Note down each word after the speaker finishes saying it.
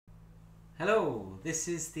Hello, this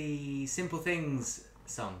is the Simple Things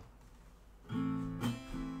song.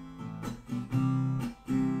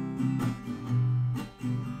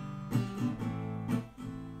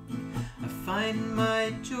 I find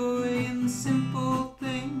my joy in simple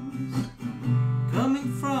things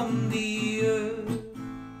coming from the earth.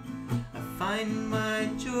 I find my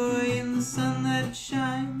joy in the sun that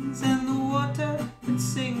shines and the water that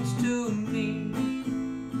sings to me.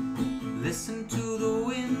 Listen to the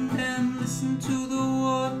wind and listen to the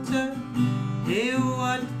water, hear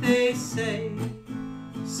what they say,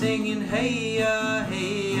 singing hey ya,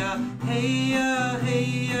 hey ya, hey ya,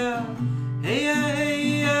 hey ya, hey ya,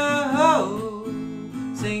 hey ya, ho,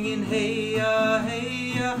 singing hey ya,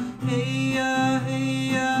 hey ya, hey ya,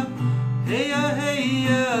 hey ya, hey ya, hey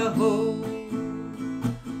ya, ho.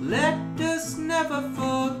 Let us never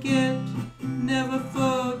forget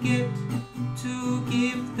to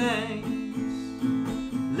give thanks.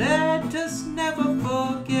 Let us never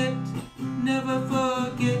forget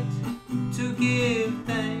to give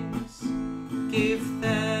thanks. Give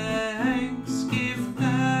thanks, give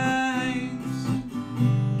thanks,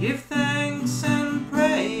 give thanks and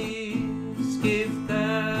praise. Give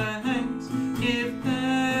thanks, give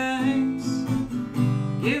thanks,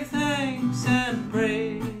 give thanks and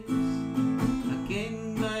praise. I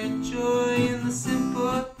gain my joy in the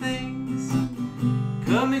simple things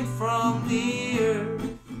coming from the earth.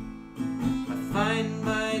 I find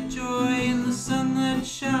my joy in the sun that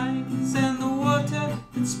shines and the water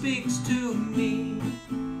that speaks to me.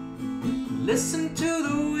 Listen to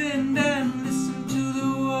the wind and listen to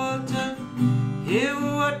the water, hear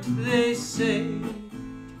what they say,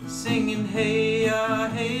 singing hey ya,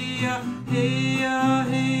 hey ya, hey ya,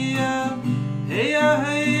 hey ya, hey ya,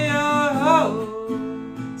 hey ya, ho,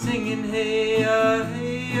 singing hey ya,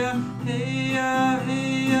 hey ya, hey ya,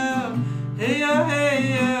 hey ya, hey ya,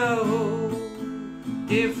 hey ya, ho.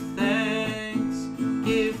 Give thanks,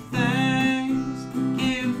 give thanks,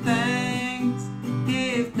 give thanks,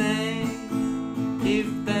 give thanks,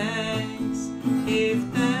 give thanks, give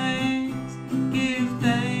thanks, give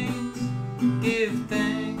thanks, give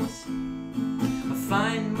thanks. I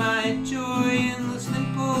find my joy in the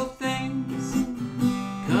simple things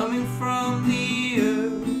coming from the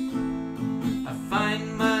earth. I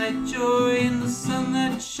find my joy in the sun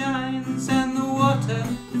that shines and the water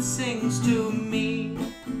that sings to me.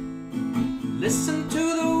 Listen to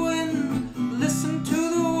the wind, listen to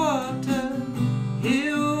the water,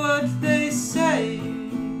 hear what they say,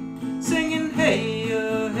 singing hey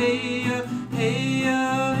ya, hey ya, hey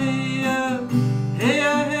ya, hey ya, hey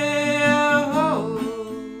ya, hey ya, ho,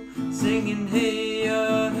 singing hey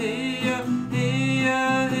ya, hey ya, hey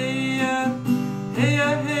ya, hey ya, hey ya,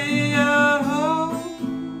 hey ya, ho.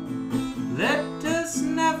 Let us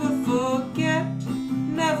never forget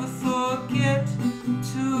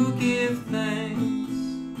to give thanks.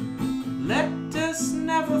 Let us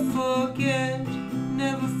never forget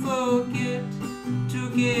to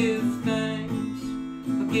give thanks.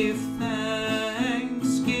 Give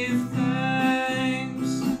thanks, give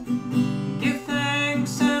thanks, give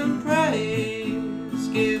thanks and praise.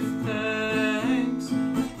 Give thanks,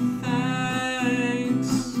 thanks,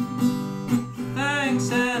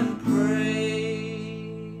 thanks and praise.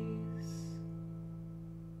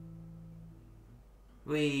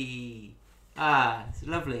 It's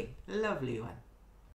a lovely one.